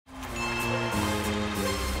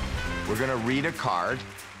We're gonna read a card,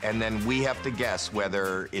 and then we have to guess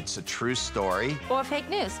whether it's a true story or fake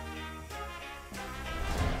news.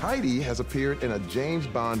 Heidi has appeared in a James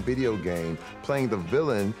Bond video game playing the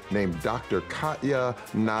villain named Dr. Katya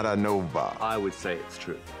Nadanova. I would say it's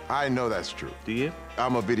true. I know that's true. Do you?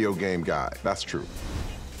 I'm a video game guy. That's true.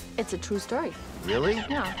 It's a true story. Really?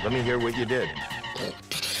 Yeah. Let me hear what you did.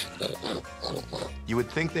 You would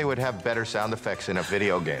think they would have better sound effects in a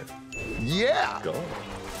video game. Yeah! Go on.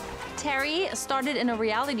 Terry started in a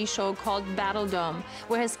reality show called Battle Dome,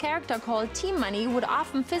 where his character called Team Money would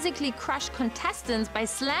often physically crush contestants by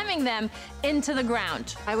slamming them into the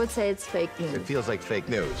ground. I would say it's fake news. It feels like fake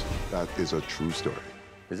news. That is a true story.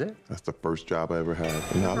 Is it? That's the first job I ever had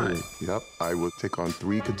in Hollywood. Yep, I would take on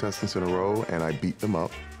 3 contestants in a row, and I beat them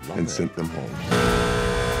up and sent them home.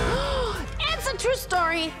 It's a true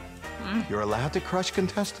story. You're allowed to crush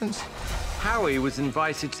contestants? Howie was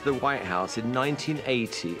invited to the White House in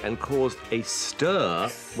 1980 and caused a stir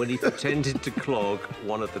when he pretended to clog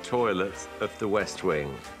one of the toilets of the West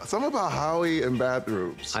Wing. Something about Howie and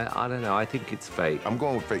bathrooms. I don't know. I think it's fake. I'm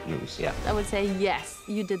going with fake news. Yeah. I would say yes,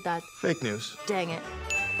 you did that. Fake news. Dang it.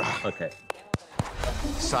 Okay.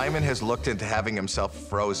 Simon has looked into having himself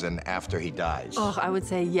frozen after he dies. Oh, I would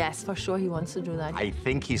say yes, for sure he wants to do that. I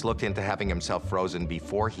think he's looked into having himself frozen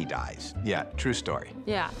before he dies. Yeah, true story.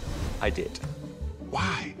 Yeah. I did.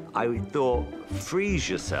 Why? I thought, freeze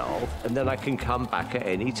yourself, and then I can come back at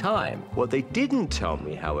any time. What they didn't tell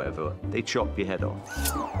me, however, they chop your head off.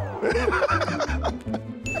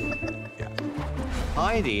 Yeah.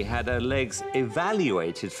 Heidi had her legs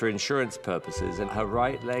evaluated for insurance purposes, and her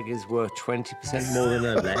right leg is worth 20% more than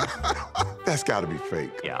her left. That's gotta be fake.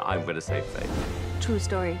 Yeah, I'm gonna say fake. True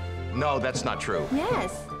story. No, that's not true.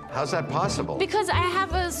 Yes. How's that possible? Because I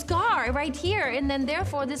have a scar right here, and then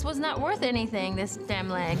therefore this was not worth anything, this damn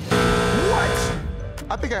leg. What?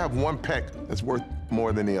 I think I have one peck that's worth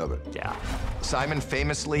more than the other. Yeah. Simon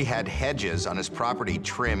famously had hedges on his property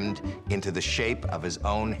trimmed into the shape of his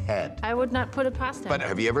own head. I would not put it past him. But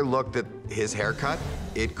have you ever looked at his haircut?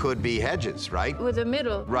 It could be hedges, right? With a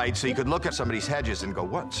middle. Right, so you could look at somebody's hedges and go,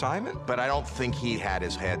 what, Simon? But I don't think he had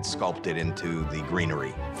his head sculpted into the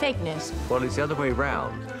greenery. Fake news. Well, it's the other way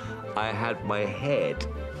around. I had my head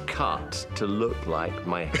cut to look like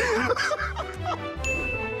my head.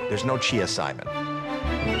 There's no Chia Simon.